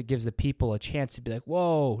long as it gives the people a chance to be like,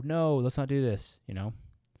 "Whoa, no, let's not do this."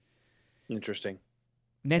 Interesting.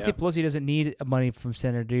 Nancy Pelosi doesn't need money from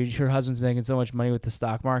Senator, dude. Her husband's making so much money with the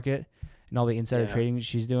stock market and all the insider trading that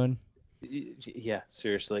she's doing. Yeah,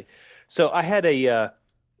 seriously. So I had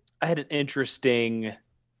an interesting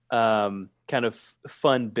kind of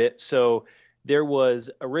fun bit. So there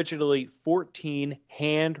was originally 14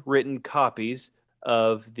 handwritten copies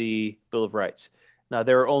of the Bill of Rights. Now,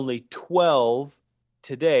 there are only 12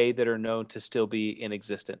 today that are known to still be in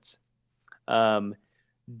existence.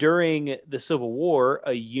 During the Civil War,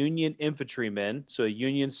 a Union infantryman, so a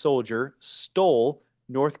Union soldier, stole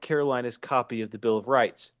North Carolina's copy of the Bill of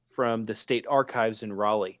Rights from the state archives in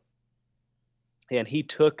Raleigh. And he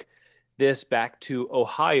took this back to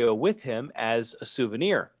Ohio with him as a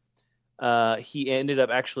souvenir. He ended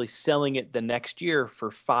up actually selling it the next year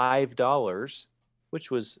for $5,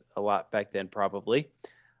 which was a lot back then, probably.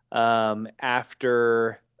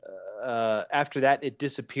 After that, it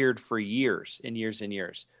disappeared for years and years and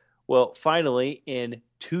years. Well, finally, in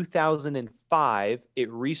 2005, it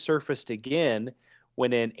resurfaced again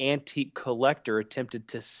when an antique collector attempted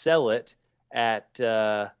to sell it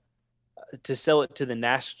to the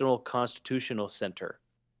National Constitutional Center.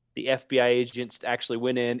 The FBI agents actually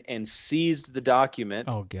went in and seized the document.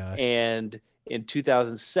 Oh, gosh. And in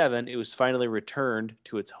 2007, it was finally returned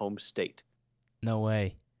to its home state. No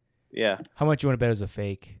way. Yeah. How much you want to bet it was a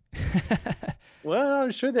fake? Well,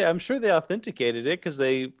 I'm sure they authenticated it because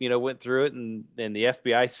they, went through it and the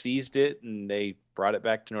FBI seized it and they brought it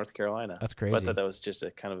back to North Carolina. That's crazy. But I thought that was just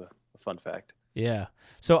a kind of a fun fact. Yeah.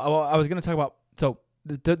 So I was going to talk about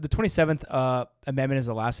the 27th Amendment is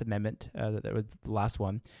the last amendment, that was the last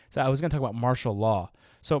one. So I was going to talk about martial law.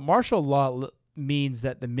 So martial law means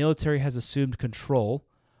that the military has assumed control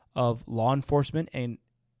of law enforcement and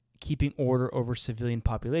keeping order over civilian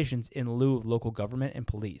populations in lieu of local government and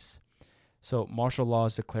police. So martial law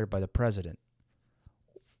is declared by the president.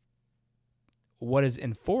 What is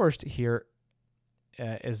enforced here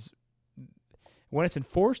is when it's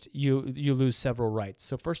enforced, you lose several rights.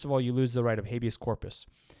 So first of all, you lose the right of habeas corpus.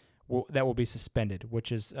 That will be suspended,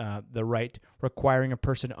 which is the right requiring a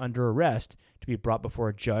person under arrest to be brought before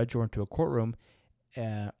a judge or into a courtroom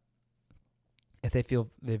if they feel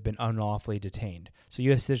they've been unlawfully detained. So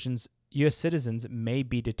U.S. citizens may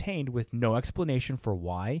be detained with no explanation for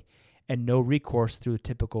why and no recourse through a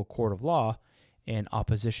typical court of law in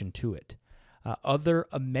opposition to it. Other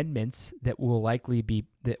amendments that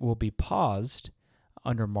will be paused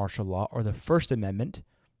under martial law are the First Amendment.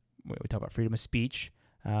 We talk about freedom of speech,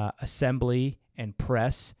 assembly and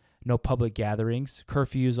press, no public gatherings.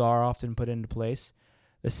 Curfews are often put into place.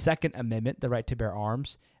 The Second Amendment, the right to bear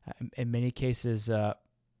arms. In many cases,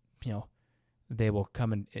 they will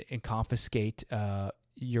come and confiscate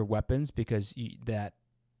your weapons because either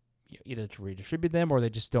to redistribute them or they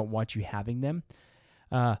just don't want you having them.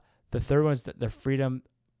 The third one is the freedom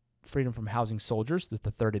from housing soldiers. That's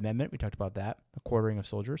the Third Amendment. We talked about that, the quartering of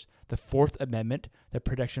soldiers. The Fourth Amendment,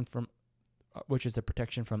 which is the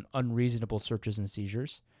protection from unreasonable searches and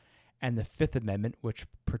seizures. And the Fifth Amendment, which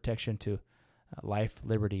protection to life,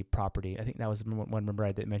 liberty, property. I think that was one. Remember,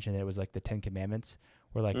 I did mention that it was like the 10 Commandments,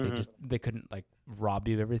 where like they couldn't like rob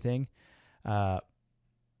you of everything. It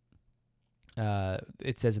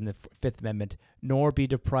says in the Fifth Amendment, nor be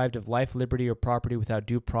deprived of life, liberty, or property without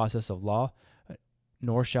due process of law,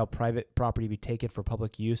 nor shall private property be taken for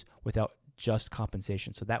public use without just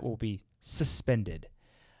compensation. So that will be suspended.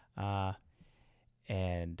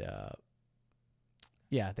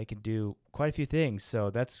 Yeah, they can do quite a few things. So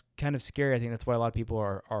that's kind of scary. I think that's why a lot of people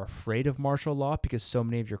are afraid of martial law, because so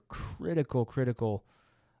many of your critical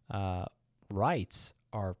rights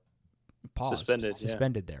are paused,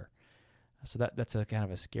 suspended there. So that's a kind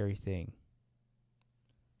of a scary thing.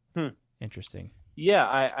 Interesting. Yeah,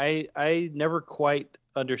 I never quite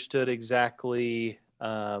understood exactly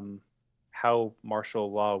how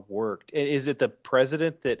martial law worked. Is it the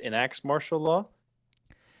president that enacts martial law?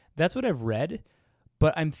 That's what I've read,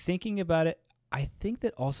 but I'm thinking about it. I think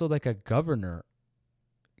that also like a governor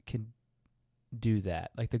can do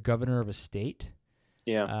that, like the governor of a state.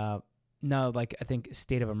 Yeah. No, like I think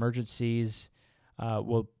state of emergencies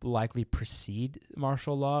will likely precede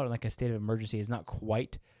martial law. Like a state of emergency is not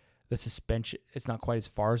quite the suspension. It's not quite as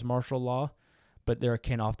far as martial law, but there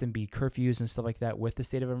can often be curfews and stuff like that with the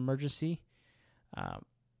state of emergency.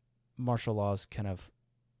 Martial law is kind of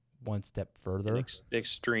one step further.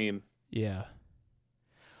 Extreme. Yeah.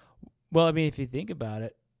 Well, I mean, if you think about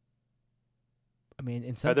it, I mean,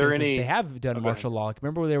 in some cases they have done martial law. Like,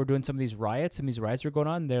 remember when they were doing some of these riots? Some of these riots were going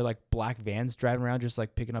on. They're like black vans driving around, just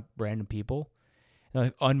like picking up random people, and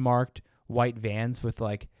like unmarked white vans with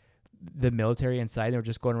like the military inside. They were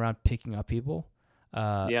just going around picking up people.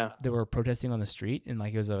 They were protesting on the street, and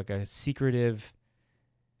like it was like a secretive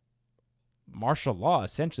martial law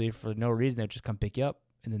essentially. For no reason, they would just come pick you up,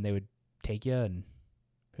 and then they would take you and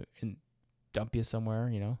dump you somewhere.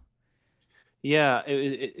 You know. Yeah,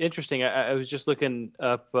 interesting. I was just looking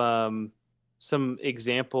up some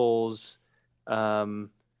examples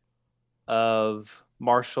of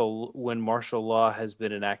when martial law has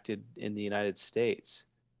been enacted in the United States.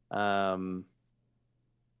 I don't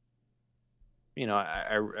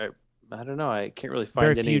know. I can't really find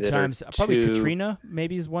very any few that times. Are Probably Katrina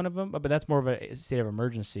maybe is one of them, but that's more of a state of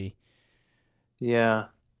emergency. Yeah.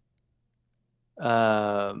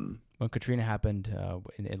 When Katrina happened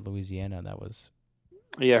in Louisiana, that was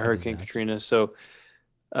Hurricane Katrina. So,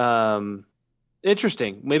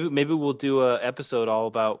 interesting. Maybe we'll do a episode all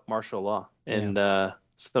about martial law and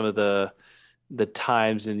some of the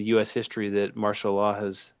times in U.S. history that martial law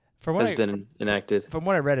has been enacted. From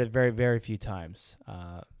what I read, it very, very few times.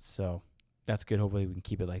 So that's good. Hopefully, we can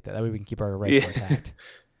keep it like that. That way, we can keep our rights intact.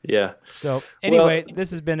 Yeah. So anyway, this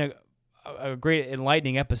has been a great,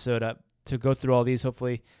 enlightening episode to go through all these.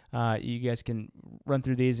 Hopefully, you guys can run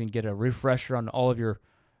through these and get a refresher on all of your,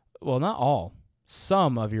 well, not all,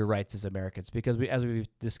 some of your rights as Americans, because as we've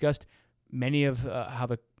discussed, many of how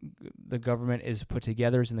the government is put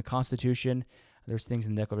together is in the Constitution. There's things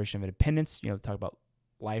in the Declaration of Independence, talk about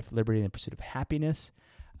life, liberty, and the pursuit of happiness.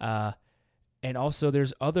 And also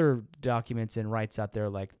there's other documents and rights out there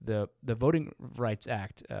like the Voting Rights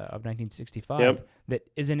Act of 1965 that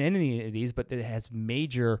isn't in any of these, but that has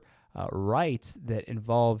major rights that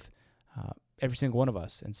involve every single one of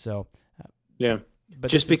us. And so, but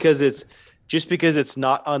just because it's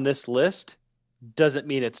not on this list doesn't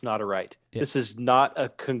mean it's not a right. This is not a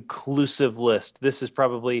conclusive list. This is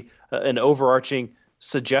probably an overarching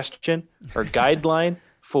suggestion or guideline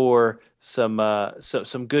for some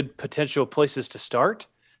good potential places to start.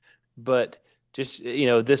 But just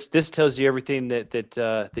this tells you everything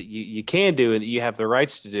that you can do and that you have the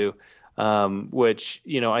rights to do. Which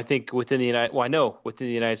I think within the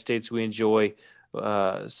United States we enjoy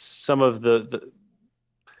some of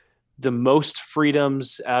the most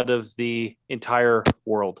freedoms out of the entire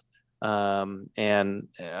world, and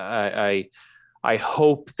I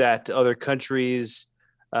hope that other countries.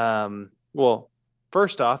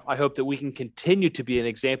 First off, I hope that we can continue to be an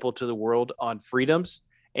example to the world on freedoms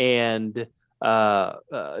and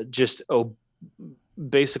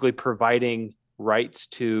basically providing rights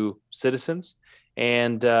to citizens,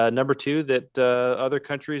 and number two, that other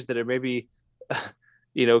countries that are maybe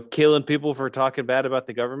killing people for talking bad about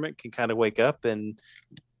the government can kind of wake up and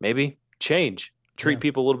maybe treat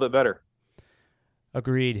people a little bit better.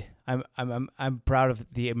 Agreed. I'm proud of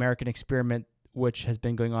the American experiment, which has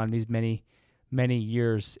been going on these many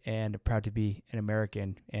years, and proud to be an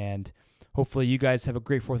American. And hopefully, you guys have a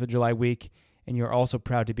great 4th of July week, and you're also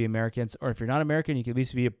proud to be Americans. Or if you're not American, you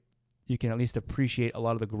can at least appreciate a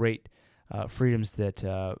lot of the great freedoms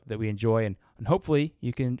that we enjoy, and hopefully,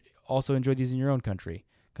 you can also enjoy these in your own country.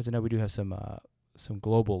 Because I know we do have some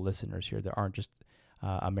global listeners here that aren't just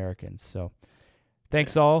Americans. So,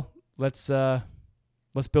 thanks all. Let's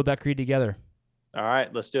build that creed together. All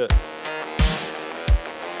right, let's do it.